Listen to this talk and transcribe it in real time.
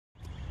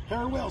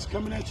Harwell's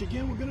coming at you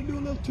again. We're going to do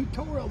a little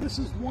tutorial. This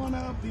is one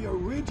of the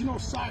original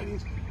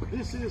sidings.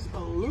 This is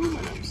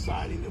aluminum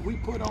siding that we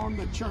put on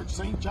the church,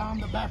 St. John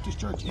the Baptist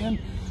Church in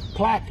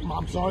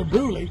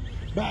Brusly,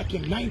 back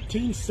in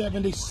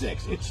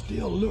 1976. It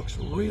still looks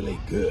really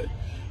good.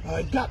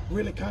 It got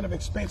really kind of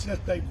expensive.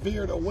 They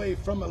veered away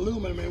from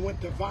aluminum and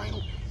went to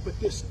vinyl, but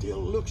this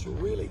still looks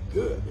really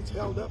good. It's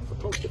held up for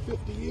close to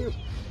 50 years.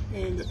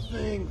 And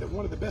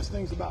one of the best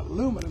things about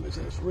aluminum is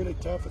that it's really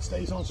tough. It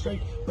stays on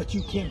straight, but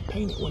you can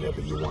paint it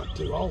whenever you want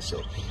to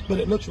also. But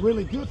it looks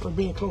really good for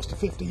being close to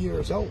 50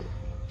 years old.